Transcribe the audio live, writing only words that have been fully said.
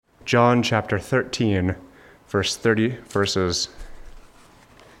John chapter 13, verses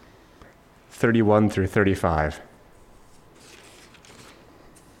 31 through 35.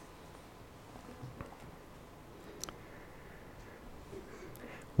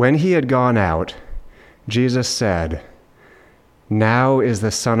 When he had gone out, Jesus said, "Now is the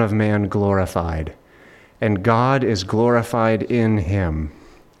Son of Man glorified, and God is glorified in him.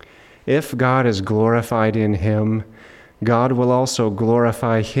 If God is glorified in him, God will also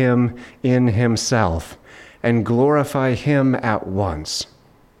glorify him in himself, and glorify him at once.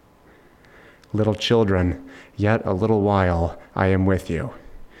 Little children, yet a little while I am with you.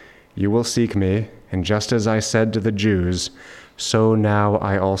 You will seek me, and just as I said to the Jews, so now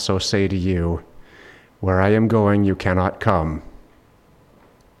I also say to you, where I am going you cannot come.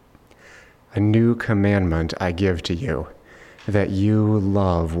 A new commandment I give to you, that you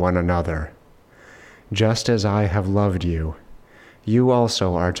love one another. Just as I have loved you, you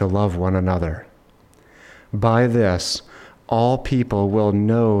also are to love one another. By this, all people will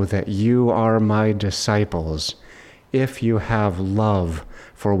know that you are my disciples, if you have love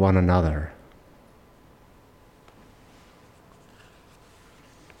for one another."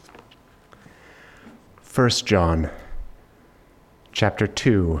 First John chapter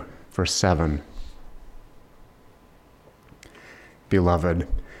 2, verse 7. Beloved,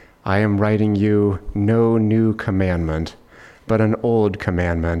 I am writing you no new commandment, but an old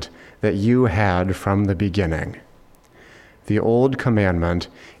commandment that you had from the beginning. The old commandment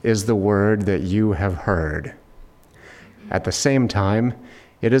is the word that you have heard. At the same time,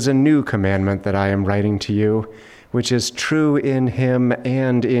 it is a new commandment that I am writing to you, which is true in him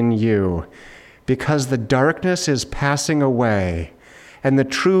and in you, because the darkness is passing away, and the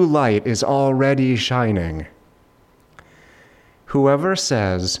true light is already shining. Whoever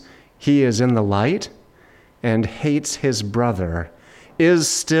says he is in the light and hates his brother is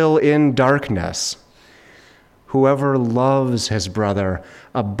still in darkness. Whoever loves his brother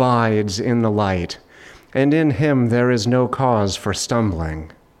abides in the light, and in him there is no cause for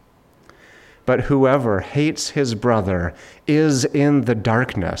stumbling. But whoever hates his brother is in the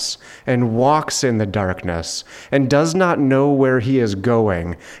darkness and walks in the darkness and does not know where he is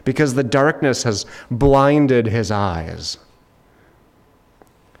going, because the darkness has blinded his eyes.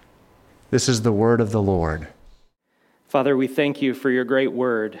 This is the word of the Lord. Father, we thank you for your great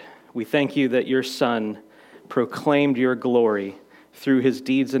word. We thank you that your Son proclaimed your glory through his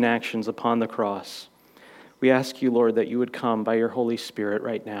deeds and actions upon the cross. We ask you, Lord, that you would come by your Holy Spirit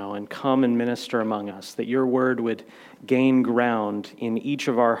right now and come and minister among us, that your word would gain ground in each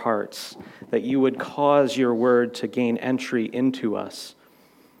of our hearts, that you would cause your word to gain entry into us,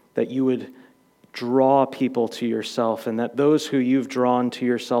 that you would draw people to yourself, and that those who you've drawn to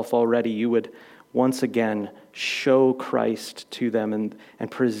yourself already, you would once again show Christ to them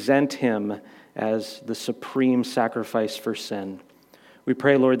and present him as the supreme sacrifice for sin. We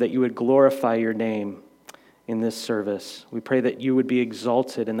pray, Lord, that you would glorify your name in this service. We pray that you would be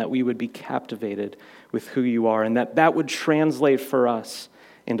exalted and that we would be captivated with who you are, and that would translate for us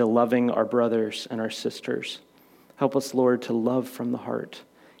into loving our brothers and our sisters. Help us, Lord, to love from the heart,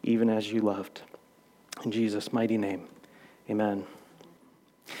 even as you loved. In Jesus' mighty name, amen.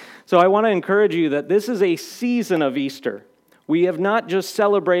 So I want to encourage you that this is a season of Easter. We have not just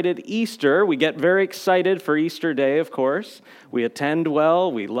celebrated Easter. We get very excited for Easter Day, of course. We attend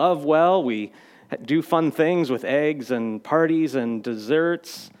well, we love well, we do fun things with eggs and parties and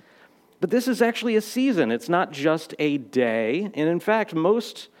desserts. But this is actually a season. It's not just a day. And in fact,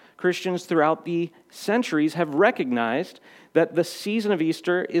 most Christians throughout the centuries have recognized that the season of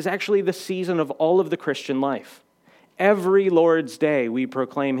Easter is actually the season of all of the Christian life. Every Lord's Day, we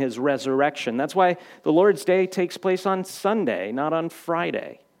proclaim his resurrection. That's why the Lord's Day takes place on Sunday, not on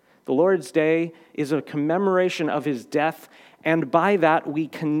Friday. The Lord's Day is a commemoration of his death, and by that, we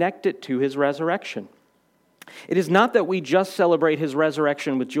connect it to his resurrection. It is not that we just celebrate his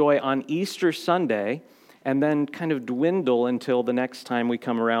resurrection with joy on Easter Sunday and then kind of dwindle until the next time we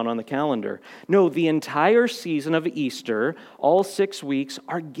come around on the calendar. No, the entire season of Easter, all 6 weeks,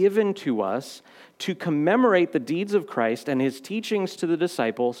 are given to us to commemorate the deeds of Christ and his teachings to the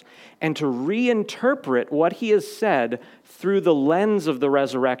disciples and to reinterpret what he has said through the lens of the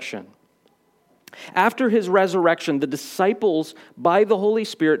resurrection. After his resurrection, the disciples, by the Holy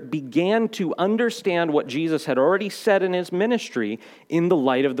Spirit, began to understand what Jesus had already said in his ministry in the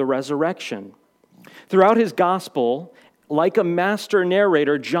light of the resurrection. Throughout his gospel, like a master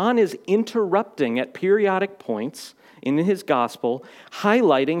narrator, John is interrupting at periodic points in his gospel,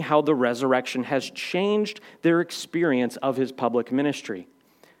 highlighting how the resurrection has changed their experience of his public ministry.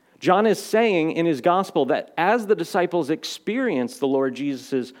 John is saying in his gospel that as the disciples experienced the Lord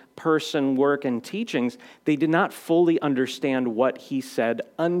Jesus' person, work, and teachings, they did not fully understand what he said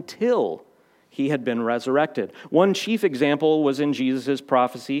until he had been resurrected. One chief example was in Jesus'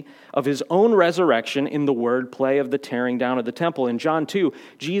 prophecy of his own resurrection in the word play of the tearing down of the temple. In John 2,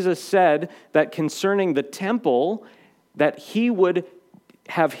 Jesus said that concerning the temple, that he would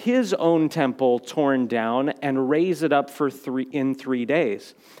have his own temple torn down and raise it up in 3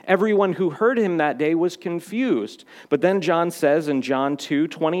 days. Everyone who heard him that day was confused. But then John says in John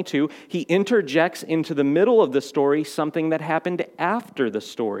 2:22, he interjects into the middle of the story something that happened after the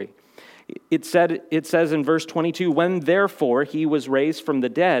story. It says in verse 22, when therefore he was raised from the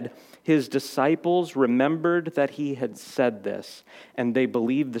dead, his disciples remembered that he had said this, and they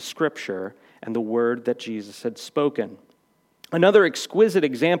believed the scripture and the word that Jesus had spoken. Another exquisite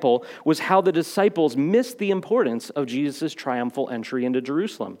example was how the disciples missed the importance of Jesus' triumphal entry into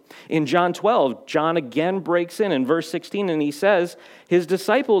Jerusalem. In John 12, John again breaks in verse 16, and he says, his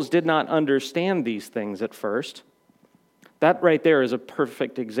disciples did not understand these things at first. That right there is a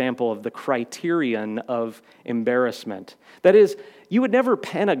perfect example of the criterion of embarrassment. That is, you would never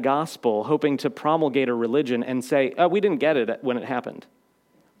pen a gospel hoping to promulgate a religion and say, oh, we didn't get it when it happened.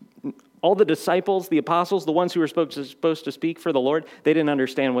 All the disciples, the apostles, the ones who were supposed to speak for the Lord, they didn't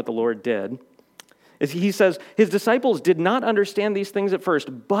understand what the Lord did. He says, his disciples did not understand these things at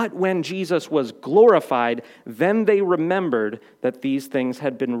first, but when Jesus was glorified, then they remembered that these things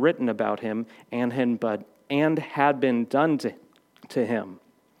had been written about him and had been done to him.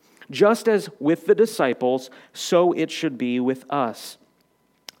 Just as with the disciples, so it should be with us.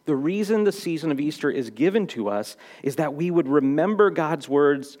 The reason the season of Easter is given to us is that we would remember God's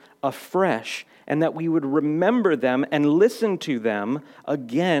words afresh and that we would remember them and listen to them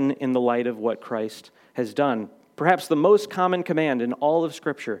again in the light of what Christ has done. Perhaps the most common command in all of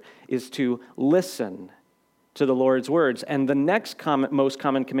Scripture is to listen to the Lord's words. And the next most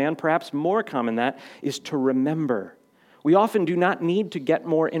common command, perhaps more common than that, is to remember. We often do not need to get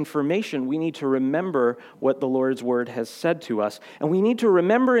more information. We need to remember what the Lord's word has said to us. And we need to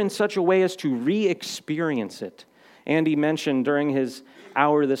remember in such a way as to re-experience it. Andy mentioned during his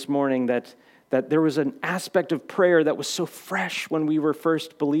hour this morning that there was an aspect of prayer that was so fresh when we were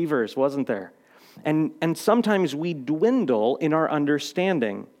first believers, wasn't there? And sometimes we dwindle in our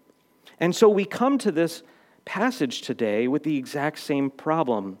understanding. And so we come to this passage today with the exact same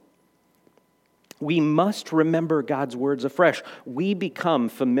problem. We must remember God's words afresh. We become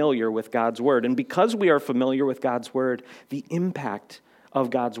familiar with God's word. And because we are familiar with God's word, the impact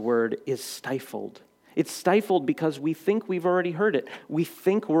of God's word is stifled. It's stifled because we think we've already heard it. We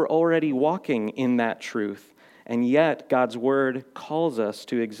think we're already walking in that truth. And yet, God's word calls us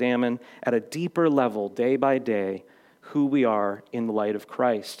to examine at a deeper level, day by day, who we are in the light of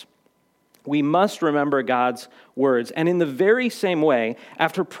Christ. We must remember God's words. And in the very same way,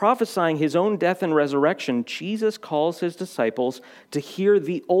 after prophesying his own death and resurrection, Jesus calls his disciples to hear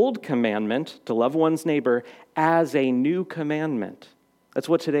the old commandment, to love one's neighbor, as a new commandment. That's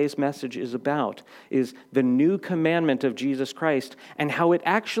what today's message is about, is the new commandment of Jesus Christ and how it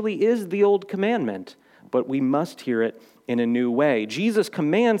actually is the old commandment, but we must hear it in a new way. Jesus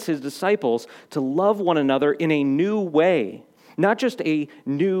commands his disciples to love one another in a new way. Not just a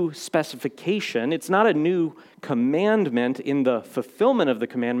new specification. It's not a new commandment in the fulfillment of the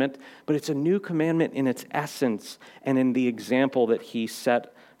commandment, but it's a new commandment in its essence and in the example that he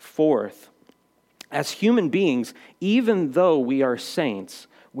set forth. As human beings, even though we are saints,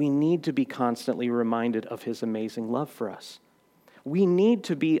 we need to be constantly reminded of his amazing love for us. We need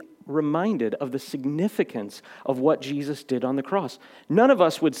to be reminded of the significance of what Jesus did on the cross. None of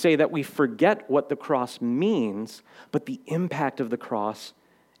us would say that we forget what the cross means, but the impact of the cross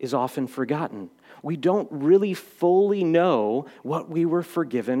is often forgotten. We don't really fully know what we were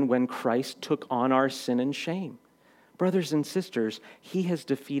forgiven when Christ took on our sin and shame. Brothers and sisters, he has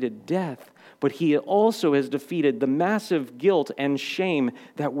defeated death, but he also has defeated the massive guilt and shame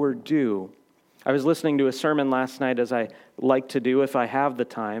that were due. I was listening to a sermon last night, as I like to do if I have the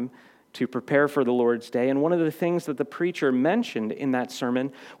time to prepare for the Lord's Day. And one of the things that the preacher mentioned in that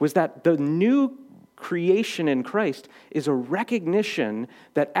sermon was that the new creation in Christ is a recognition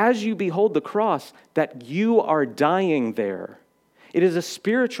that as you behold the cross, that you are dying there. It is a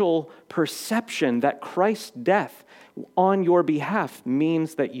spiritual perception that Christ's death on your behalf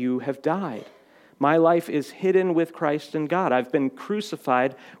means that you have died. My life is hidden with Christ in God. I've been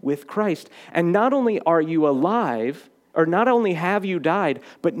crucified with Christ. And not only are you alive, or not only have you died,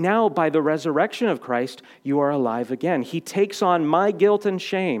 but now by the resurrection of Christ, you are alive again. He takes on my guilt and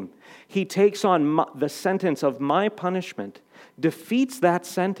shame. He takes on the sentence of my punishment. defeats that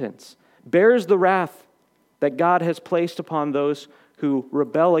sentence, bears the wrath that God has placed upon those who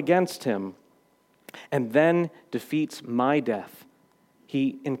rebel against him, and then defeats my death.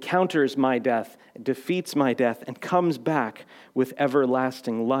 He encounters my death, defeats my death, and comes back with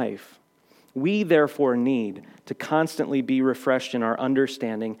everlasting life. We therefore need to constantly be refreshed in our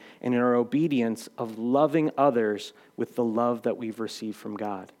understanding and in our obedience of loving others with the love that we've received from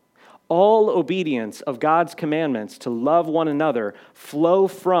God. All obedience of God's commandments to love one another flow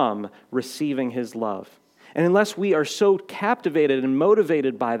from receiving his love. And unless we are so captivated and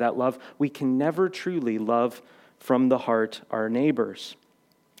motivated by that love, we can never truly love from the heart our neighbors.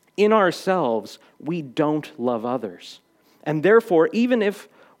 In ourselves, we don't love others. And therefore, even if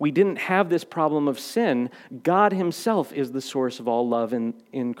we didn't have this problem of sin, God himself is the source of all love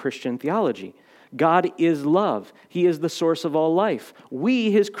in Christian theology. God is love. He is the source of all life. We,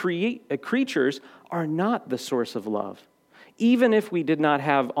 his creatures, are not the source of love. Even if we did not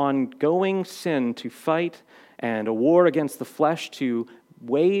have ongoing sin to fight and a war against the flesh to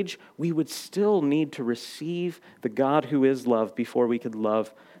wage, we would still need to receive the God who is love before we could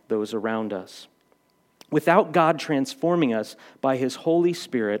love those around us. Without God transforming us by his Holy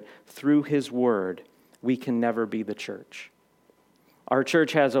Spirit through his word, we can never be the church. Our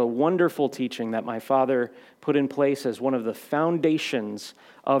church has a wonderful teaching that my father put in place as one of the foundations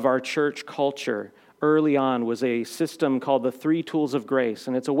of our church culture. Early on was a system called the 3 Tools of Grace,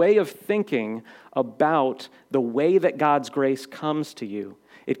 and it's a way of thinking about the way that God's grace comes to you.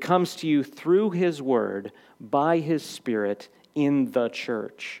 It comes to you through his word, by his Spirit, in the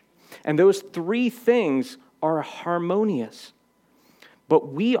church. And those 3 things are harmonious.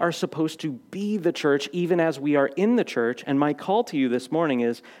 But we are supposed to be the church even as we are in the church. And my call to you this morning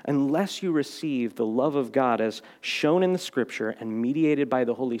is, unless you receive the love of God as shown in the Scripture and mediated by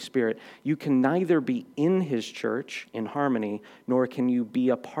the Holy Spirit, you can neither be in his church in harmony, nor can you be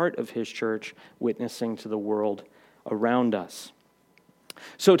a part of his church witnessing to the world around us.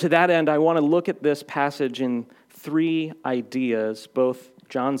 So to that end, I want to look at this passage in 3 ideas, both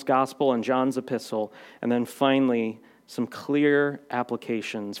John's Gospel and John's Epistle, and then finally some clear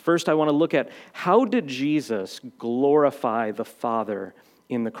applications. First, I want to look at how did Jesus glorify the Father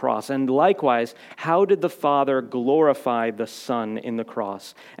in the cross? And likewise, how did the Father glorify the Son in the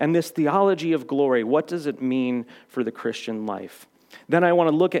cross? And this theology of glory, what does it mean for the Christian life? Then I want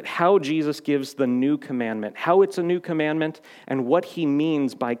to look at how Jesus gives the new commandment, how it's a new commandment, and what he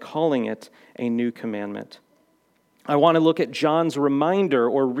means by calling it a new commandment. I want to look at John's reminder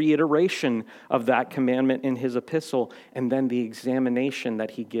or reiteration of that commandment in his epistle, and then the examination that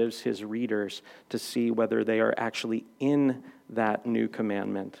he gives his readers to see whether they are actually in that new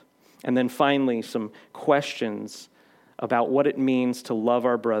commandment. And then finally, some questions about what it means to love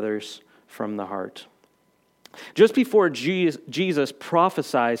our brothers from the heart. Just before Jesus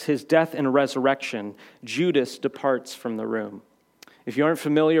prophesies his death and resurrection, Judas departs from the room. If you aren't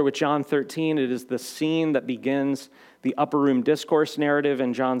familiar with John 13, it is the scene that begins the upper room discourse narrative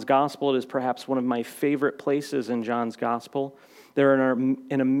in John's Gospel. It is perhaps one of my favorite places in John's Gospel. There are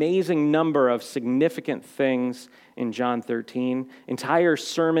an amazing number of significant things in John 13. Entire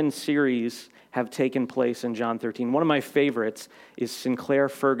sermon series have taken place in John 13. One of my favorites is Sinclair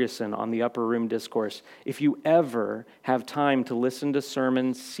Ferguson on the upper room discourse. If you ever have time to listen to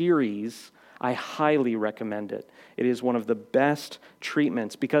sermon series, I highly recommend it. It is one of the best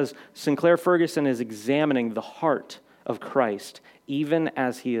treatments because Sinclair Ferguson is examining the heart of Christ, even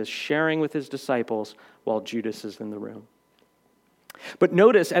as he is sharing with his disciples while Judas is in the room. But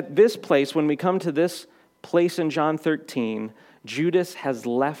notice at this place, when we come to this place in John 13, Judas has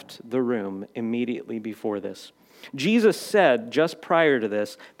left the room immediately before this. Jesus said just prior to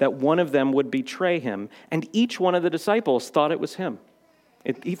this that one of them would betray him, and each one of the disciples thought it was him.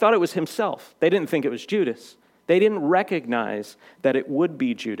 He thought it was himself. They didn't think it was Judas. They didn't recognize that it would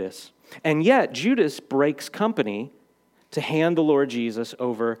be Judas. And yet, Judas breaks company to hand the Lord Jesus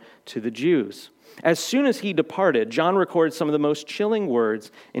over to the Jews. As soon as he departed, John records some of the most chilling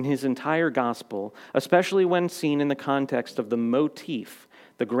words in his entire gospel, especially when seen in the context of the motif,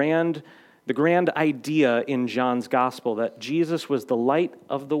 the grand idea in John's gospel that Jesus was the light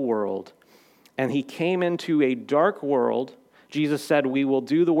of the world, and he came into a dark world. Jesus said, "We will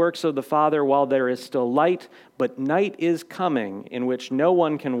do the works of the Father while there is still light, but night is coming in which no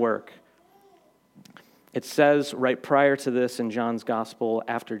one can work." It says right prior to this in John's gospel,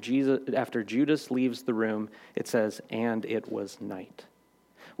 after Judas leaves the room, it says, "And it was night."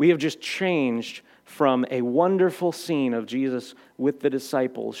 We have just changed from a wonderful scene of Jesus with the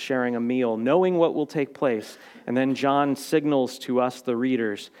disciples sharing a meal, knowing what will take place, and then John signals to us, the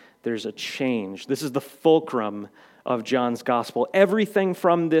readers, there's a change. This is the fulcrum of John's gospel. Everything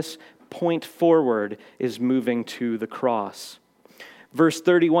from this point forward is moving to the cross. Verse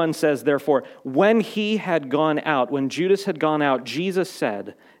 31 says, therefore, when Judas had gone out, Jesus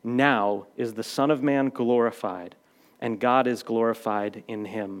said, now is the Son of Man glorified, and God is glorified in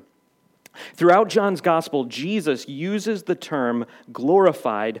him. Throughout John's gospel, Jesus uses the term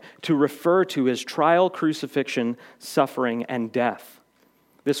glorified to refer to his trial, crucifixion, suffering, and death.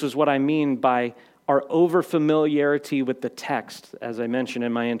 This is what I mean by our overfamiliarity with the text, as I mentioned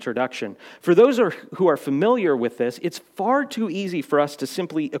in my introduction. For those who are familiar with this, it's far too easy for us to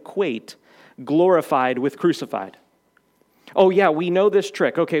simply equate glorified with crucified. Oh yeah, we know this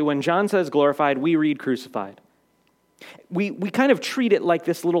trick. Okay, when John says glorified, we read crucified. We kind of treat it like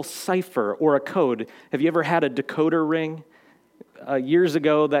this little cipher or a code. Have you ever had a decoder ring? Years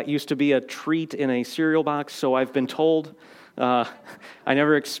ago, that used to be a treat in a cereal box, so I've been told. I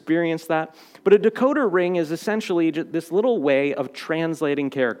never experienced that. But a decoder ring is essentially this little way of translating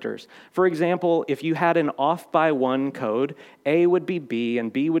characters. For example, if you had an off by one code, A would be B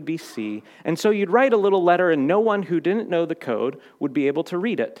and B would be C. And so you'd write a little letter and no one who didn't know the code would be able to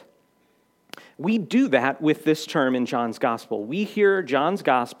read it. We do that with this term in John's gospel. We hear John's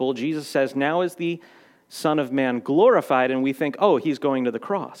gospel, Jesus says, now is the Son of Man glorified, and we think, oh, he's going to the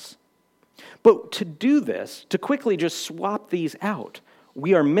cross. But to do this, to quickly just swap these out,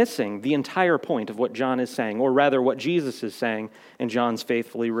 we are missing the entire point of what John is saying, or rather what Jesus is saying, and John's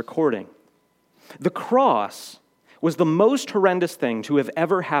faithfully recording. The cross was the most horrendous thing to have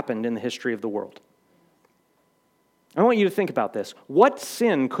ever happened in the history of the world. I want you to think about this. What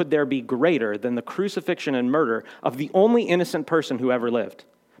sin could there be greater than the crucifixion and murder of the only innocent person who ever lived,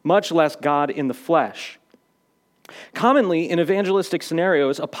 much less God in the flesh? Commonly, in evangelistic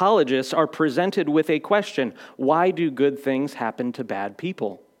scenarios, apologists are presented with a question: why do good things happen to bad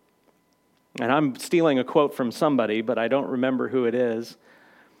people? And I'm stealing a quote from somebody, but I don't remember who it is.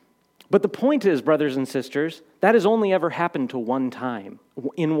 But the point is, brothers and sisters, that has only ever happened to one time,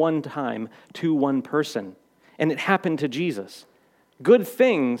 to one person. And it happened to Jesus. Good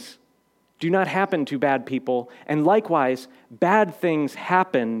things do not happen to bad people, and likewise, bad things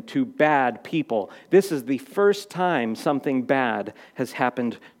happen to bad people. This is the first time something bad has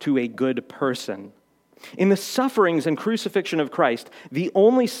happened to a good person. In the sufferings and crucifixion of Christ, the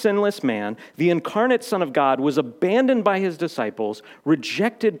only sinless man, the incarnate Son of God, was abandoned by his disciples,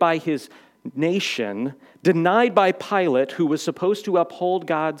 rejected by his nation, denied by Pilate, who was supposed to uphold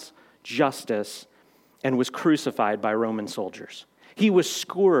God's justice, and was crucified by Roman soldiers. He was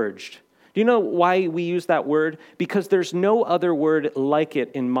scourged. Do you know why we use that word? Because there's no other word like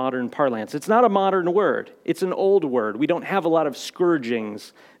it in modern parlance. It's not a modern word. It's an old word. We don't have a lot of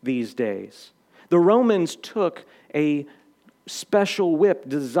scourgings these days. The Romans took a special whip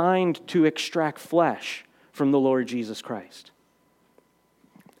designed to extract flesh from the Lord Jesus Christ.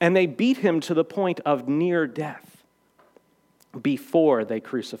 And they beat him to the point of near death before they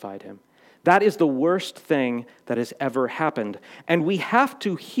crucified him. That is the worst thing that has ever happened. And we have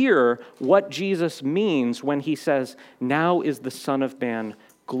to hear what Jesus means when he says, now is the Son of Man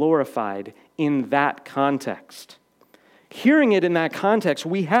glorified, in that context. Hearing it in that context,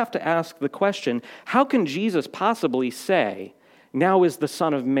 we have to ask the question, how can Jesus possibly say, now is the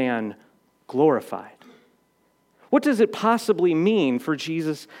Son of Man glorified? What does it possibly mean for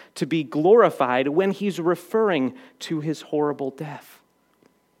Jesus to be glorified when he's referring to his horrible death?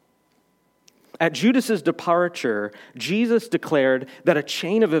 At Judas's departure, Jesus declared that a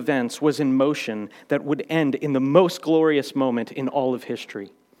chain of events was in motion that would end in the most glorious moment in all of history.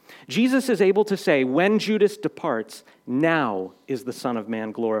 Jesus is able to say, when Judas departs, now is the Son of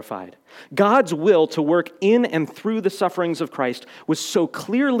Man glorified. God's will to work in and through the sufferings of Christ was so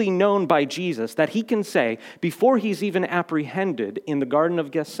clearly known by Jesus that he can say, before he's even apprehended in the Garden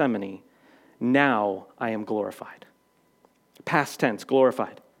of Gethsemane, now I am glorified. Past tense,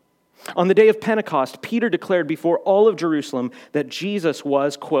 glorified. On the day of Pentecost, Peter declared before all of Jerusalem that Jesus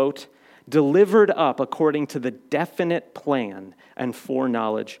was, quote, delivered up according to the definite plan and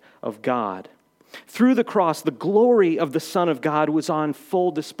foreknowledge of God. Through the cross, the glory of the Son of God was on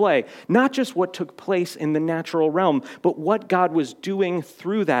full display. Not just what took place in the natural realm, but what God was doing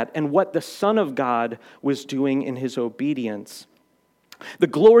through that and what the Son of God was doing in his obedience. The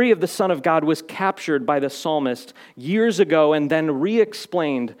glory of the Son of God was captured by the psalmist years ago and then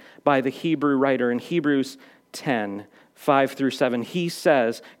re-explained by the Hebrew writer in Hebrews 10, 5 through 7. He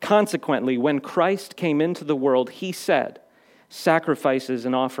says, consequently, when Christ came into the world, he said, sacrifices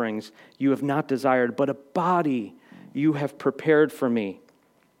and offerings you have not desired, but a body you have prepared for me.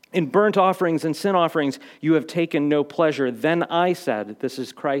 In burnt offerings and sin offerings you have taken no pleasure. Then I said," this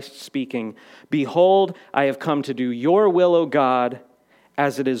is Christ speaking, "Behold, I have come to do your will, O God,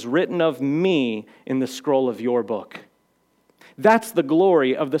 as it is written of me in the scroll of your book." That's the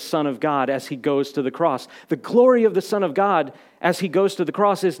glory of the Son of God as he goes to the cross. The glory of the Son of God as he goes to the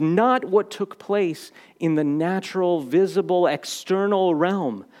cross is not what took place in the natural, visible, external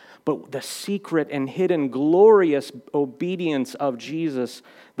realm, but the secret and hidden, glorious obedience of Jesus,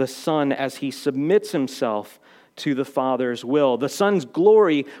 the Son, as he submits himself to the Father's will. The Son's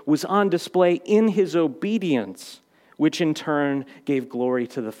glory was on display in his obedience, which in turn gave glory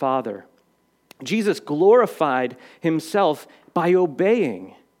to the Father. Jesus glorified himself by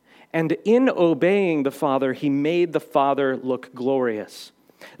obeying, and in obeying the Father, he made the Father look glorious.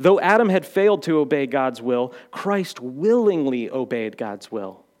 Though Adam had failed to obey God's will, Christ willingly obeyed God's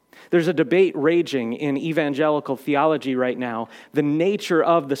will. There's a debate raging in evangelical theology right now, the nature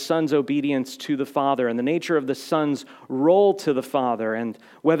of the Son's obedience to the Father and the nature of the Son's role to the Father, and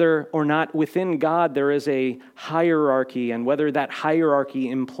whether or not within God there is a hierarchy, and whether that hierarchy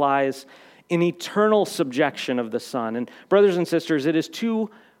implies an eternal subjection of the Son. And brothers and sisters, it is too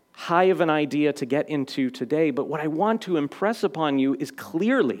high of an idea to get into today, but what I want to impress upon you is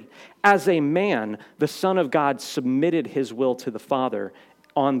clearly, as a man, the Son of God submitted his will to the Father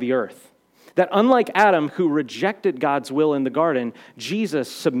on the earth. That unlike Adam, who rejected God's will in the garden,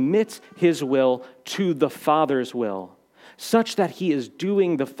 Jesus submits his will to the Father's will, such that he is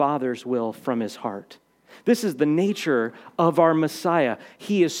doing the Father's will from his heart. This is the nature of our Messiah.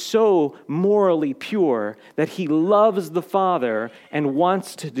 He is so morally pure that he loves the Father and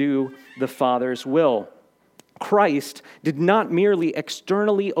wants to do the Father's will. Christ did not merely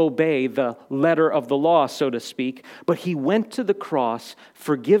externally obey the letter of the law, so to speak, but he went to the cross,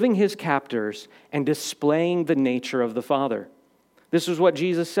 forgiving his captors and displaying the nature of the Father. This is what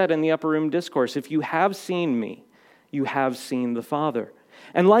Jesus said in the Upper Room Discourse: "If you have seen me, you have seen the Father."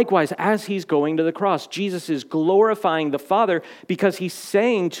 And likewise, as he's going to the cross, Jesus is glorifying the Father because he's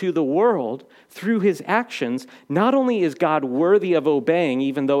saying to the world through his actions, not only is God worthy of obeying,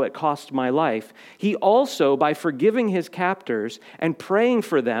 even though it cost my life, he also, by forgiving his captors and praying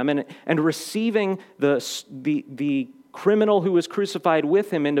for them and receiving the criminal who was crucified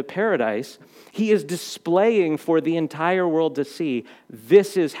with him into paradise, he is displaying for the entire world to see,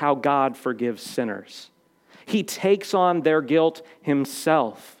 this is how God forgives sinners. He takes on their guilt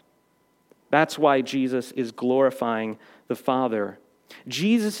himself. That's why Jesus is glorifying the Father.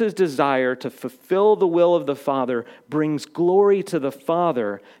 Jesus' desire to fulfill the will of the Father brings glory to the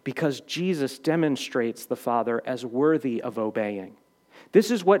Father because Jesus demonstrates the Father as worthy of obeying. This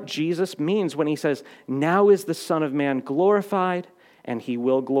is what Jesus means when he says, "Now is the Son of Man glorified, and he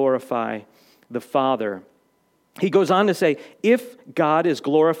will glorify the Father." He goes on to say, if God is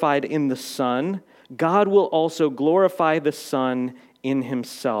glorified in the Son, God will also glorify the Son in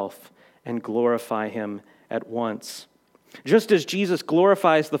himself and glorify him at once. Just as Jesus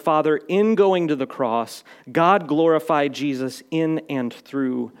glorifies the Father in going to the cross, God glorified Jesus in and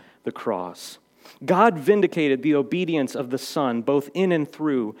through the cross. God vindicated the obedience of the Son both in and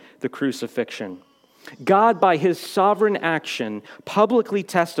through the crucifixion. God, by his sovereign action, publicly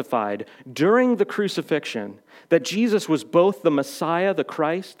testified during the crucifixion that Jesus was both the Messiah, the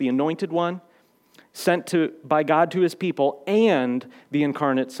Christ, the Anointed One, sent by God to his people, and the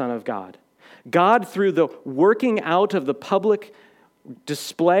incarnate Son of God. God, through the working out of the public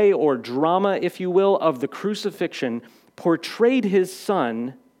display or drama, if you will, of the crucifixion, portrayed his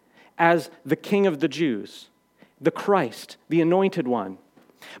Son as the King of the Jews, the Christ, the Anointed One.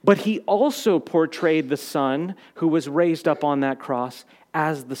 But he also portrayed the Son who was raised up on that cross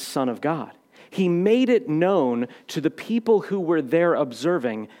as the Son of God. He made it known to the people who were there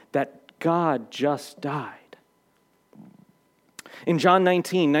observing that God just died. In John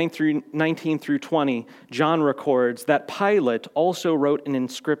 19 through 20, John records that Pilate also wrote an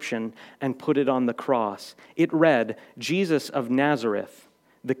inscription and put it on the cross. It read, "Jesus of Nazareth,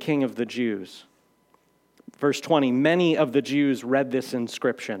 the King of the Jews." Verse 20, many of the Jews read this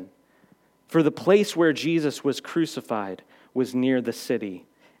inscription, for the place where Jesus was crucified was near the city,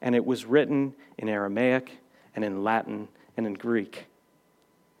 and it was written in Aramaic and in Latin and in Greek.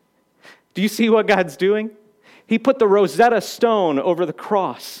 Do you see what God's doing? He put the Rosetta Stone over the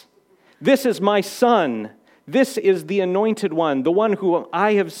cross. This is my Son. This is the Anointed One, the one who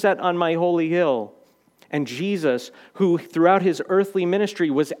I have set on my holy hill. And Jesus, who throughout his earthly ministry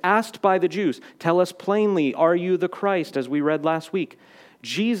was asked by the Jews, "Tell us plainly, are you the Christ?" as we read last week.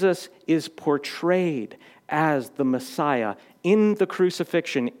 Jesus is portrayed as the Messiah in the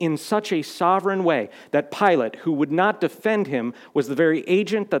crucifixion in such a sovereign way that Pilate, who would not defend him, was the very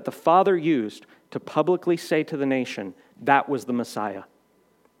agent that the Father used to publicly say to the nation, that was the Messiah.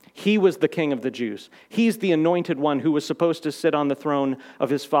 He was the King of the Jews. He's the anointed one who was supposed to sit on the throne of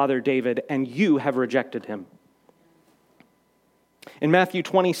his father David, and you have rejected him. In Matthew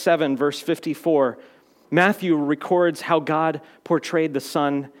 27, verse 54, Matthew records how God portrayed the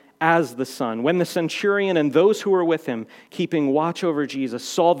Son as the Son. When the centurion and those who were with him, keeping watch over Jesus,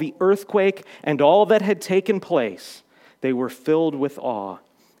 saw the earthquake and all that had taken place, they were filled with awe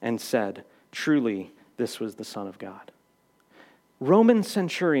and said, truly, this was the Son of God. Roman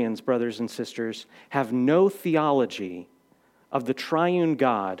centurions, brothers and sisters, have no theology of the triune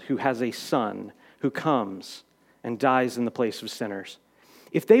God who has a Son who comes and dies in the place of sinners.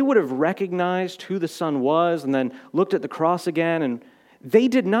 If they would have recognized who the Son was and then looked at the cross again, and they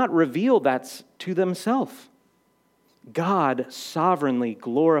did not reveal that to themselves. God sovereignly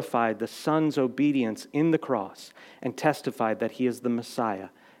glorified the Son's obedience in the cross and testified that he is the Messiah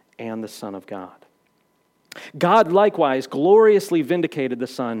and the Son of God. God likewise gloriously vindicated the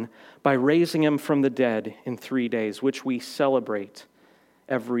Son by raising him from the dead in 3 days, which we celebrate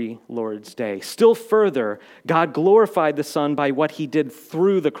every Lord's Day. Still further, God glorified the Son by what he did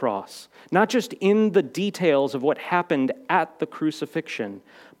through the cross, not just in the details of what happened at the crucifixion,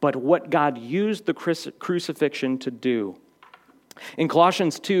 but what God used the crucifixion to do. In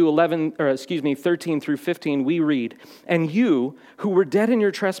Colossians 13 through 15, we read, "And you, who were dead in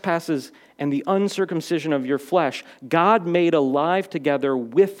your trespasses and the uncircumcision of your flesh, God made alive together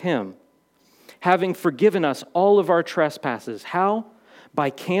with him, having forgiven us all of our trespasses." How? By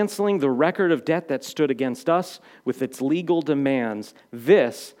canceling the record of debt that stood against us with its legal demands.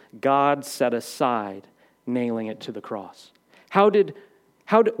 This God set aside, nailing it to the cross.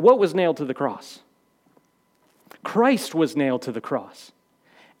 What was nailed to the cross? Christ was nailed to the cross.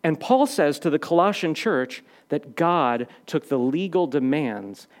 And Paul says to the Colossian church that God took the legal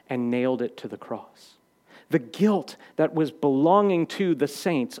demands and nailed it to the cross. The guilt that was belonging to the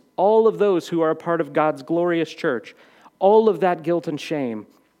saints, all of those who are a part of God's glorious church, all of that guilt and shame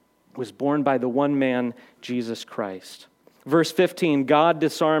was borne by the one man, Jesus Christ. Verse 15, God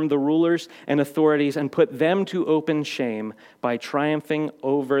disarmed the rulers and authorities and put them to open shame by triumphing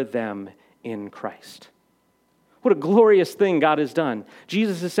over them in Christ. What a glorious thing God has done.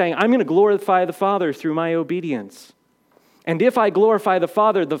 Jesus is saying, I'm going to glorify the Father through my obedience. And if I glorify the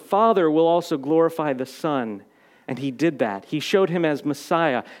Father will also glorify the Son. And he did that. He showed him as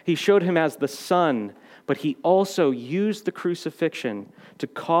Messiah. He showed him as the Son. But he also used the crucifixion to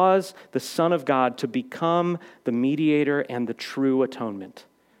cause the Son of God to become the mediator and the true atonement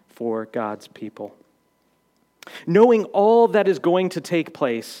for God's people. Knowing all that is going to take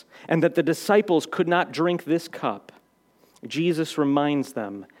place and that the disciples could not drink this cup, Jesus reminds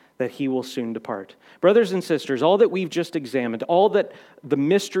them that he will soon depart. Brothers and sisters, all that we've just examined, all that the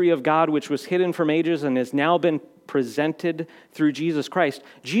mystery of God which was hidden from ages and has now been presented through Jesus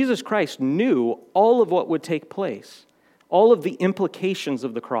Christ knew all of what would take place, all of the implications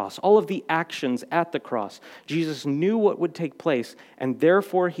of the cross, all of the actions at the cross. Jesus knew what would take place, and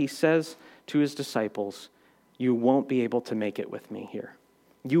therefore he says to his disciples, you won't be able to make it with me here.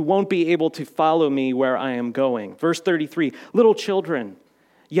 You won't be able to follow me where I am going. Verse 33, little children,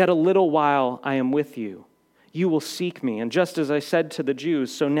 yet a little while I am with you. You will seek me, and just as I said to the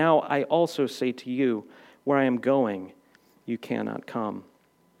Jews, so now I also say to you, where I am going, you cannot come.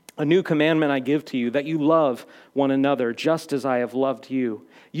 A new commandment I give to you, that you love one another just as I have loved you.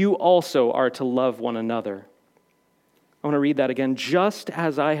 You also are to love one another. I want to read that again. Just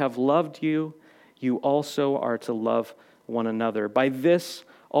as I have loved you, you also are to love one another. By this,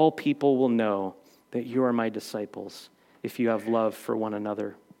 all people will know that you are my disciples, if you have love for one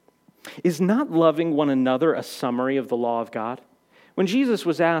another. Is not loving one another a summary of the law of God? When Jesus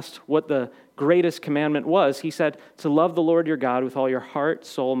was asked what the greatest commandment was, he said, to love the Lord your God with all your heart,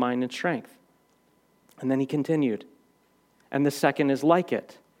 soul, mind, and strength. And then he continued, and the second is like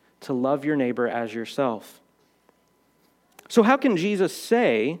it, to love your neighbor as yourself. So how can Jesus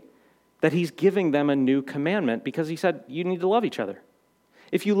say that he's giving them a new commandment? Because he said, you need to love each other.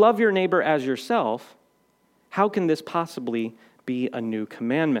 If you love your neighbor as yourself, how can this possibly be a new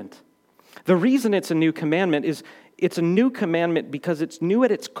commandment? The reason it's a new commandment is it's a new commandment because it's new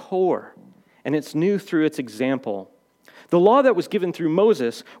at its core, and it's new through its example. The law that was given through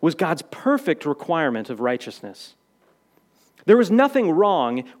Moses was God's perfect requirement of righteousness. There was nothing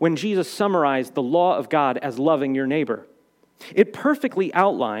wrong when Jesus summarized the law of God as loving your neighbor. It perfectly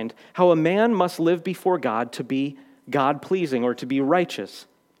outlined how a man must live before God to be God-pleasing or to be righteous.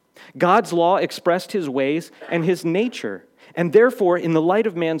 God's law expressed his ways and his nature, And therefore, in the light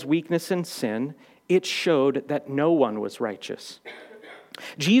of man's weakness and sin, it showed that no one was righteous.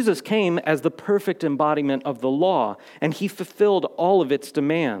 Jesus came as the perfect embodiment of the law, and he fulfilled all of its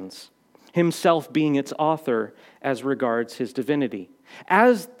demands, himself being its author as regards his divinity.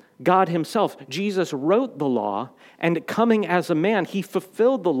 As God himself, Jesus wrote the law, and coming as a man, he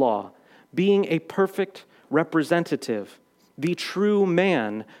fulfilled the law, being a perfect representative, the true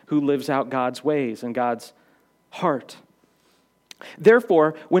man who lives out God's ways and God's heart.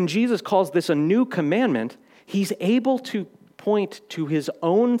 Therefore, when Jesus calls this a new commandment, he's able to point to his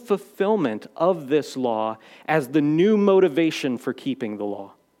own fulfillment of this law as the new motivation for keeping the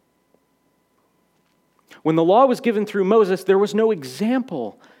law. When the law was given through Moses, there was no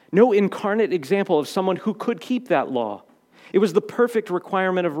example, no incarnate example of someone who could keep that law. It was the perfect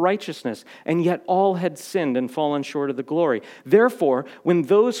requirement of righteousness, and yet all had sinned and fallen short of the glory. Therefore, when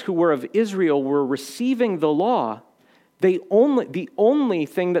those who were of Israel were receiving the law, the only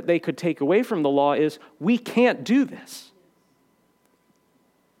thing that they could take away from the law is, we can't do this.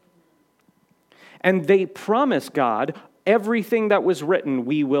 And they promise God, everything that was written,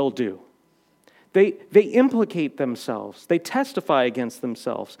 we will do. They implicate themselves. They testify against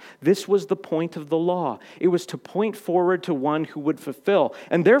themselves. This was the point of the law. It was to point forward to one who would fulfill.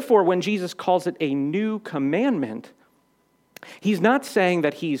 And therefore, when Jesus calls it a new commandment, he's not saying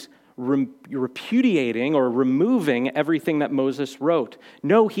that he's repudiating or removing everything that Moses wrote.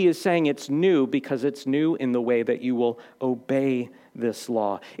 No, he is saying it's new because it's new in the way that you will obey this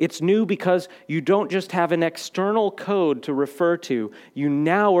law. It's new because you don't just have an external code to refer to. You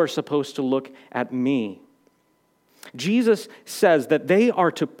now are supposed to look at me. Jesus says that they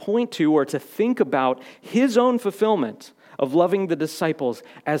are to point to or to think about his own fulfillment of loving the disciples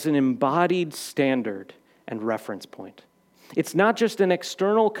as an embodied standard and reference point. It's not just an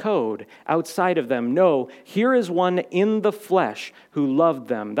external code outside of them. No, here is one in the flesh who loved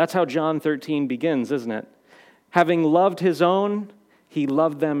them. That's how John 13 begins, isn't it? Having loved his own, he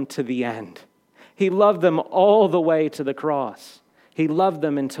loved them to the end. He loved them all the way to the cross. He loved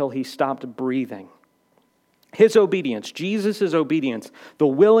them until he stopped breathing. His obedience, Jesus' obedience, the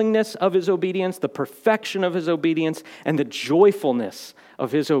willingness of his obedience, the perfection of his obedience, and the joyfulness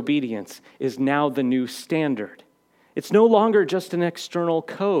of his obedience is now the new standard. It's no longer just an external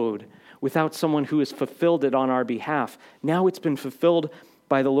code without someone who has fulfilled it on our behalf. Now it's been fulfilled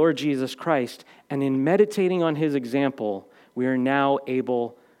by the Lord Jesus Christ, and in meditating on his example, we are now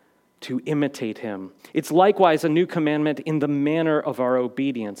able to imitate him. It's likewise a new commandment in the manner of our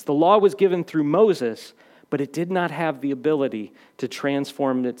obedience. The law was given through Moses, but it did not have the ability to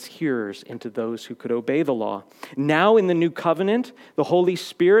transform its hearers into those who could obey the law. Now in the new covenant, the Holy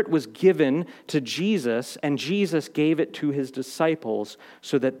Spirit was given to Jesus, and Jesus gave it to his disciples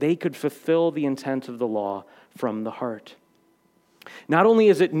so that they could fulfill the intent of the law from the heart. Not only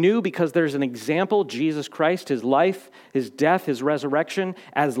is it new because there's an example, Jesus Christ, his life, his death, his resurrection,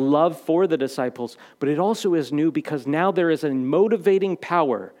 as love for the disciples, but it also is new because now there is a motivating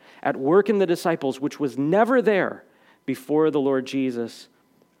power at work in the disciples, which was never there before the Lord Jesus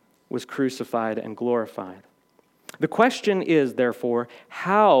was crucified and glorified. The question is, therefore,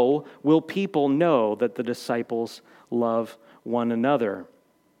 how will people know that the disciples love one another?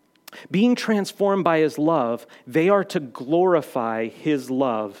 Being transformed by his love, they are to glorify his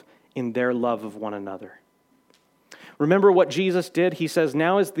love in their love of one another. Remember what Jesus did? He says,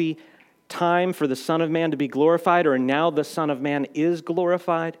 now is the time for the Son of Man to be glorified, or now the Son of Man is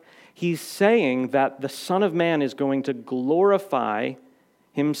glorified. He's saying that the Son of Man is going to glorify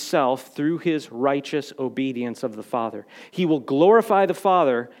himself through his righteous obedience of the Father. He will glorify the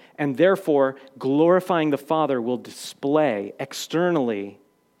Father, and therefore glorifying the Father will display externally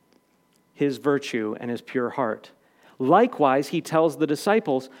his virtue and his pure heart. Likewise, he tells the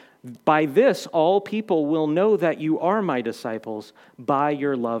disciples, by this all people will know that you are my disciples, by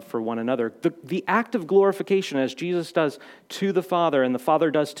your love for one another. The act of glorification, as Jesus does to the Father and the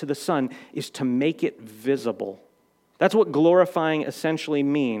Father does to the Son, is to make it visible. That's what glorifying essentially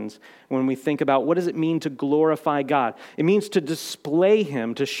means when we think about what does it mean to glorify God. It means to display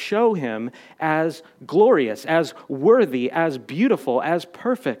him, to show him as glorious, as worthy, as beautiful, as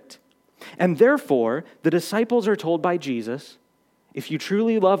perfect. And therefore, the disciples are told by Jesus, if you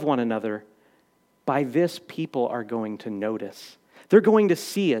truly love one another, by this people are going to notice. They're going to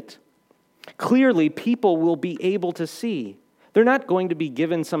see it. Clearly, people will be able to see. They're not going to be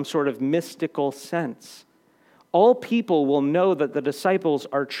given some sort of mystical sense. All people will know that the disciples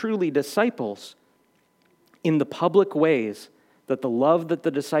are truly disciples in the public ways that the love that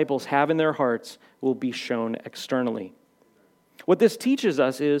the disciples have in their hearts will be shown externally. What this teaches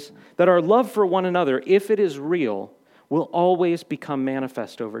us is that our love for one another, if it is real, will always become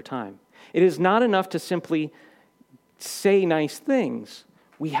manifest over time. It is not enough to simply say nice things.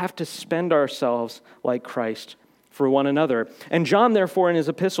 We have to spend ourselves like Christ for one another. And John, therefore, in his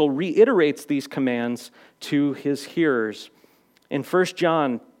epistle, reiterates these commands to his hearers. In 1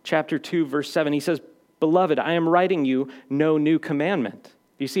 John chapter 2, verse 7, he says, "Beloved, I am writing you no new commandment."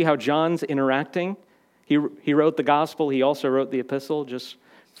 Do you see how John's interacting? He wrote the gospel. He also wrote the epistle, just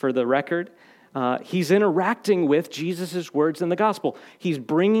for the record. He's interacting with Jesus' words in the gospel. He's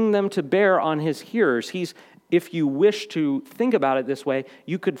bringing them to bear on his hearers. If you wish to think about it this way,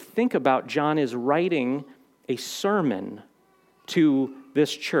 you could think about John as writing a sermon to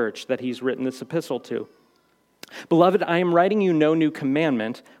this church that he's written this epistle to. "Beloved, I am writing you no new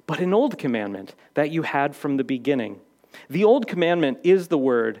commandment, but an old commandment that you had from the beginning. The old commandment is the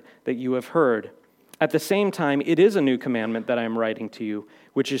word that you have heard. At the same time, it is a new commandment that I am writing to you,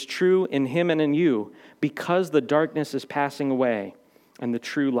 which is true in him and in you, because the darkness is passing away and the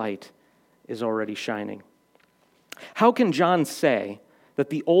true light is already shining." How can John say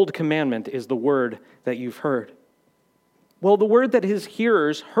that the old commandment is the word that you've heard? Well, the word that his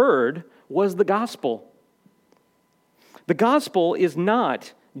hearers heard was the gospel. The gospel is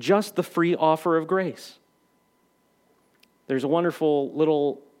not just the free offer of grace. There's a wonderful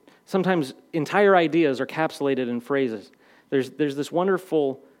little, sometimes entire ideas are capsulated in phrases. There's this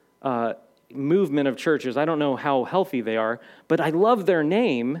wonderful movement of churches. I don't know how healthy they are, but I love their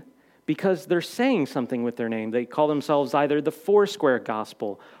name because they're saying something with their name. They call themselves either the Foursquare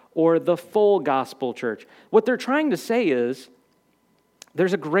Gospel or the Full Gospel Church. What they're trying to say is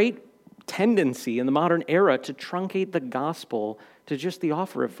there's a great tendency in the modern era to truncate the gospel to just the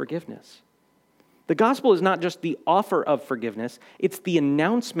offer of forgiveness. The gospel is not just the offer of forgiveness, it's the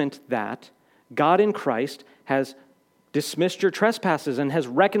announcement that God in Christ has dismissed your trespasses and has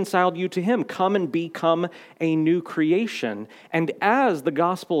reconciled you to him. Come and become a new creation. And as the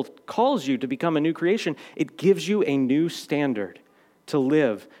gospel calls you to become a new creation, it gives you a new standard to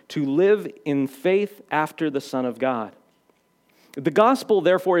live in faith after the Son of God. The gospel,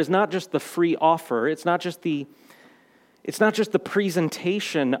 therefore, is not just the free offer. It's not just the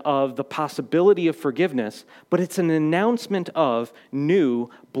presentation of the possibility of forgiveness, but it's an announcement of new,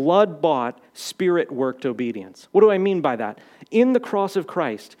 blood-bought, Spirit-worked obedience. What do I mean by that? In the cross of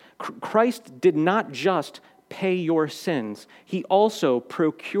Christ, Christ did not just pay your sins. He also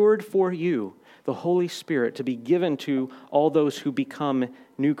procured for you the Holy Spirit to be given to all those who become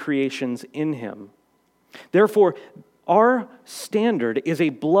new creations in him. Therefore, our standard is a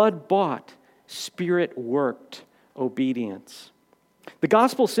blood-bought, Spirit-worked obedience. The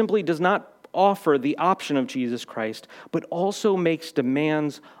gospel simply does not offer the option of Jesus Christ, but also makes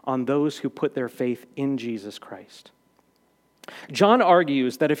demands on those who put their faith in Jesus Christ. John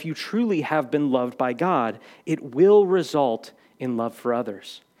argues that if you truly have been loved by God, it will result in love for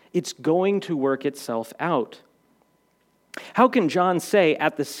others. It's going to work itself out. How can John say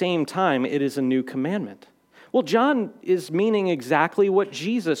at the same time it is a new commandment? Well, John is meaning exactly what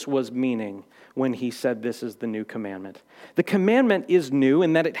Jesus was meaning when he said this is the new commandment. The commandment is new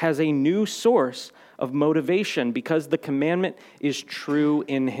in that it has a new source of motivation because the commandment is true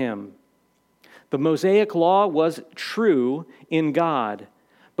in him. The Mosaic law was true in God,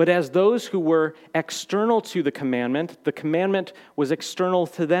 but as those who were external to the commandment was external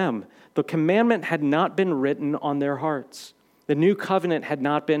to them. The commandment had not been written on their hearts. The new covenant had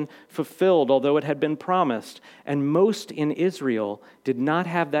not been fulfilled, although it had been promised. And most in Israel did not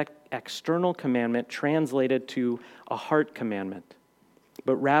have that external commandment translated to a heart commandment,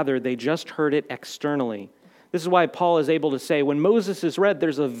 but rather they just heard it externally. This is why Paul is able to say, when Moses is read,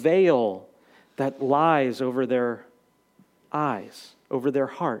 there's a veil that lies over their eyes, over their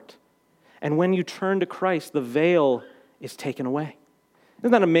heart. And when you turn to Christ, the veil is taken away.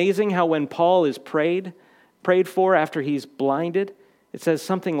 Isn't that amazing how when Paul is prayed for after he's blinded, it says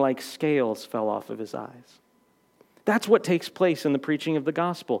something like scales fell off of his eyes. That's what takes place in the preaching of the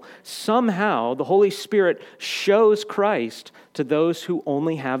gospel. Somehow, the Holy Spirit shows Christ to those who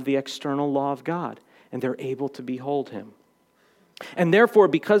only have the external law of God, and they're able to behold him. And therefore,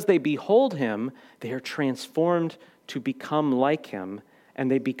 because they behold him, they are transformed to become like him, and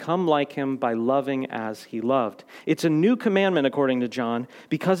they become like him by loving as he loved. It's a new commandment, according to John,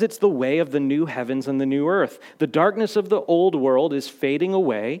 because it's the way of the new heavens and the new earth. The darkness of the old world is fading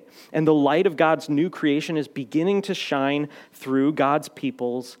away, and the light of God's new creation is beginning to shine through God's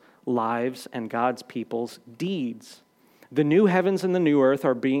people's lives and God's people's deeds. The new heavens and the new earth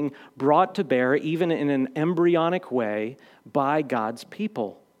are being brought to bear, even in an embryonic way, by God's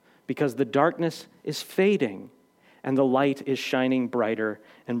people, because the darkness is fading and the light is shining brighter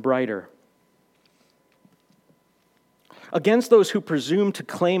and brighter. Against those who presume to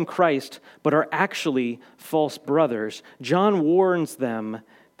claim Christ but are actually false brothers, John warns them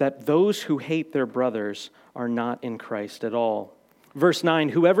that those who hate their brothers are not in Christ at all. Verse 9,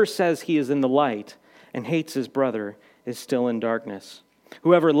 whoever says he is in the light and hates his brother is still in darkness.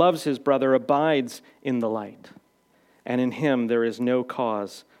 Whoever loves his brother abides in the light, and in him there is no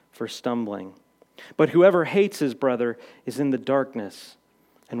cause for stumbling. But whoever hates his brother is in the darkness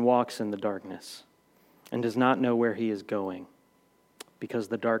and walks in the darkness and does not know where he is going, because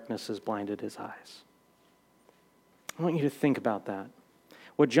the darkness has blinded his eyes. I want you to think about that.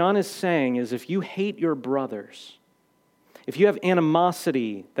 What John is saying is, if you hate your brothers, if you have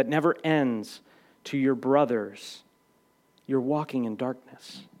animosity that never ends to your brothers, you're walking in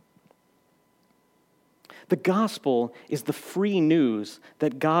darkness. The gospel is the free news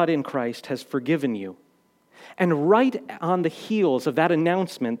that God in Christ has forgiven you. And right on the heels of that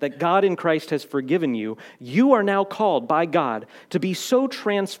announcement that God in Christ has forgiven you, you are now called by God to be so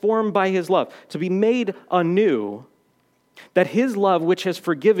transformed by his love, to be made anew, that his love, which has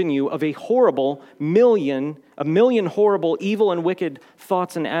forgiven you of a million horrible, evil, and wicked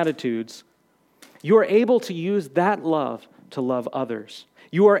thoughts and attitudes, you are able to use that love to love others.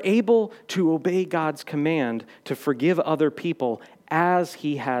 You are able to obey God's command to forgive other people as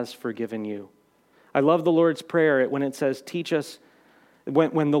he has forgiven you. I love the Lord's Prayer when it says, teach us,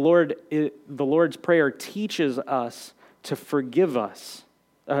 when the Lord's Prayer teaches us to forgive us.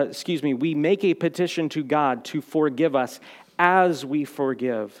 We make a petition to God to forgive us as we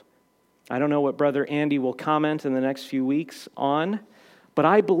forgive. I don't know what Brother Andy will comment in the next few weeks on, but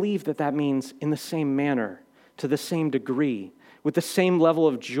I believe that means in the same manner, to the same degree, with the same level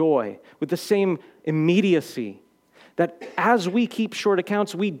of joy, with the same immediacy. That as we keep short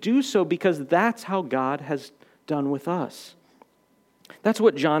accounts, we do so because that's how God has done with us. That's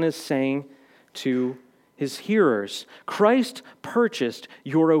what John is saying to his hearers. Christ purchased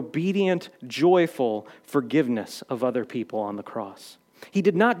your obedient, joyful forgiveness of other people on the cross. He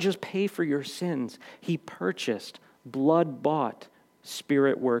did not just pay for your sins. He purchased blood-bought,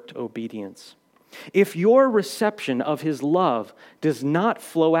 Spirit-worked obedience. If your reception of his love does not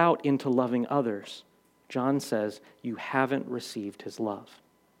flow out into loving others, John says, you haven't received his love.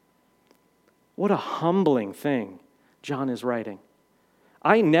 What a humbling thing John is writing.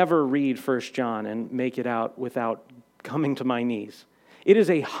 I never read 1 John and make it out without coming to my knees. It is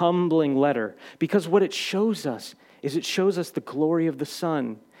a humbling letter because what it shows us is it shows us the glory of the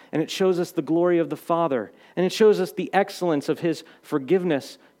Son, and it shows us the glory of the Father, and it shows us the excellence of his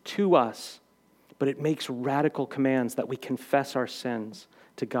forgiveness to us. But it makes radical commands that we confess our sins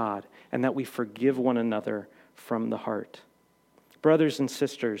to God and that we forgive one another from the heart. Brothers and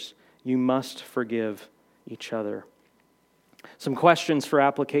sisters, you must forgive each other. Some questions for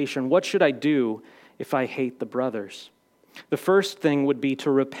application. What should I do if I hate the brothers? The first thing would be to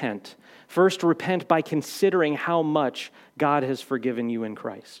repent. First, repent by considering how much God has forgiven you in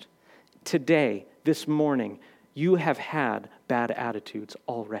Christ. Today, this morning, you have had bad attitudes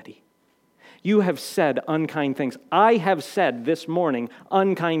already. You have said unkind things. I have said this morning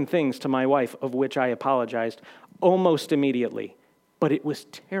unkind things to my wife, of which I apologized almost immediately. But it was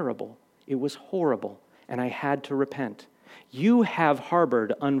terrible. It was horrible, and I had to repent. You have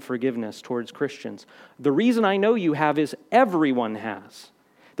harbored unforgiveness towards Christians. The reason I know you have is everyone has.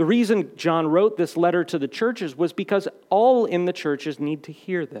 The reason John wrote this letter to the churches was because all in the churches need to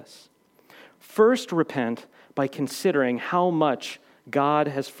hear this. First, repent by considering how much God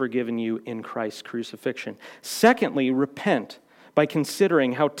has forgiven you in Christ's crucifixion. Secondly, repent by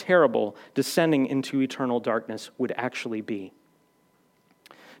considering how terrible descending into eternal darkness would actually be.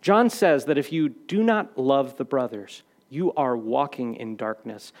 John says that if you do not love the brothers, you are walking in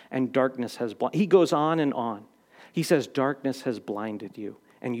darkness, and darkness has blinded. He goes on and on. He says, darkness has blinded you,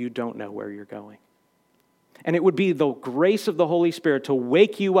 and you don't know where you're going. And it would be the grace of the Holy Spirit to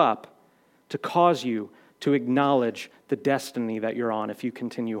wake you up, to cause you to acknowledge the destiny that you're on if you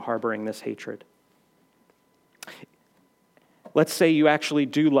continue harboring this hatred. Let's say you actually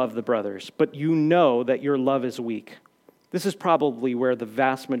do love the brothers, but you know that your love is weak. This is probably where the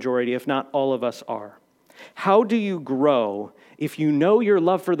vast majority, if not all of us, are. How do you grow if you know your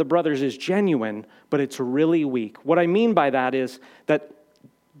love for the brothers is genuine, but it's really weak? What I mean by that is that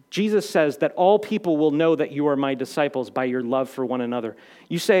Jesus says that all people will know that you are my disciples by your love for one another.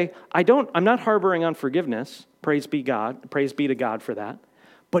 You say, I'm not harboring unforgiveness. Praise be God. Praise be to God for that.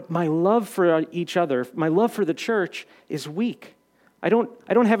 But my love for each other, my love for the church is weak. I don't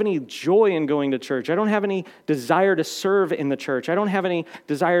have any joy in going to church. I don't have any desire to serve in the church. I don't have any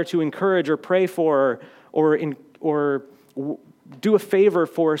desire to encourage or pray for or do a favor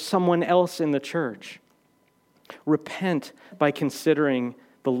for someone else in the church. Repent by considering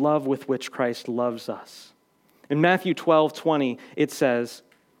the love with which Christ loves us. In Matthew 12:20, it says,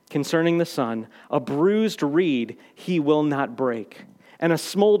 concerning the Son, a bruised reed he will not break, and a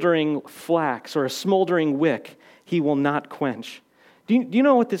smoldering flax or a smoldering wick he will not quench. Do you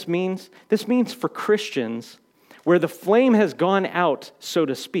know what this means? This means for Christians, where the flame has gone out, so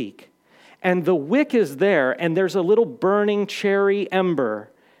to speak, and the wick is there, and there's a little burning cherry ember,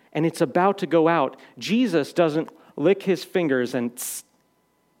 and it's about to go out, Jesus doesn't lick his fingers and tss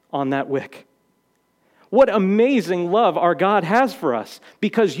on that wick. What amazing love our God has for us,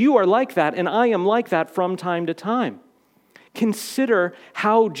 because you are like that, and I am like that from time to time. Consider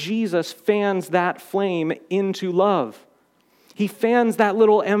how Jesus fans that flame into love. He fans that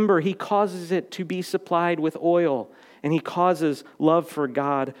little ember. He causes it to be supplied with oil, and he causes love for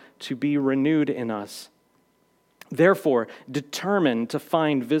God to be renewed in us. Therefore, determine to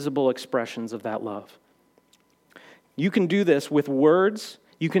find visible expressions of that love. You can do this with words,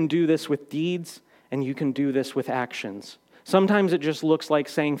 you can do this with deeds, and you can do this with actions. Sometimes it just looks like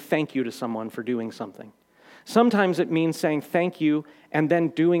saying thank you to someone for doing something. Sometimes it means saying thank you and then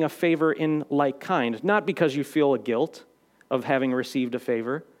doing a favor in like kind, not because you feel a guilt of having received a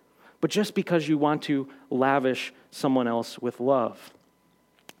favor, but just because you want to lavish someone else with love.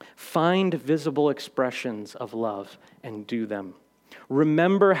 Find visible expressions of love and do them.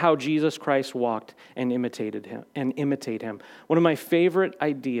 Remember how Jesus Christ walked and imitate him. One of my favorite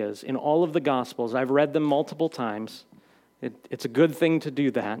ideas in all of the Gospels, I've read them multiple times. It's a good thing to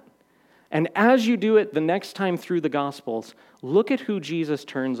do that. And as you do it the next time through the Gospels, look at who Jesus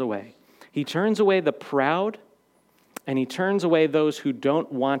turns away. He turns away the proud, and he turns away those who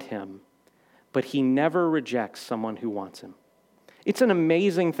don't want him, but he never rejects someone who wants him. It's an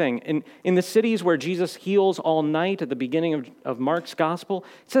amazing thing. In the cities where Jesus heals all night at the beginning of Mark's gospel,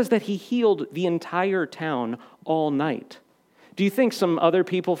 it says that he healed the entire town all night. Do you think some other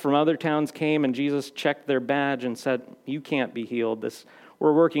people from other towns came and Jesus checked their badge and said, you can't be healed.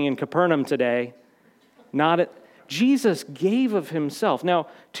 We're working in Capernaum today. Jesus gave of himself. Now,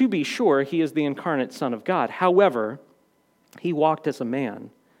 to be sure, he is the incarnate Son of God. However, he walked as a man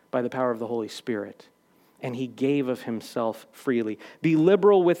by the power of the Holy Spirit. And he gave of himself freely. Be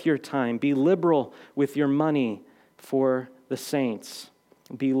liberal with your time. Be liberal with your money for the saints.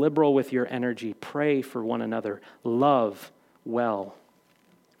 Be liberal with your energy. Pray for one another. Love well.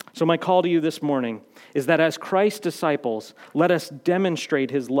 So my call to you this morning is that as Christ's disciples, let us demonstrate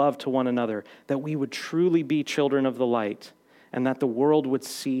his love to one another, that we would truly be children of the light, and that the world would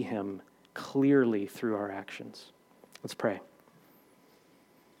see him clearly through our actions. Let's pray.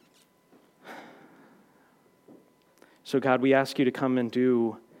 So God, we ask you to come and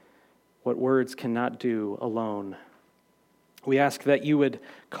do what words cannot do alone. We ask that you would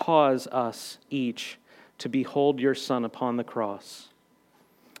cause us each to behold your Son upon the cross,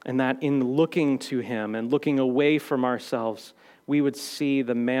 and that in looking to him and looking away from ourselves, we would see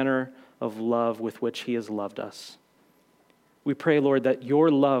the manner of love with which he has loved us. We pray, Lord, that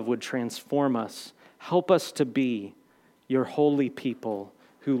your love would transform us. Help us to be your holy people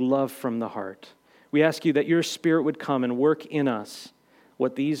who love from the heart. We ask you that your Spirit would come and work in us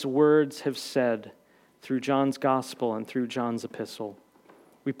what these words have said through John's gospel and through John's epistle.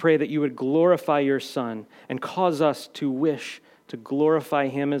 We pray that you would glorify your Son and cause us to wish to glorify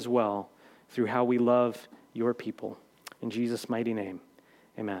him as well through how we love your people. In Jesus' mighty name,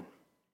 amen.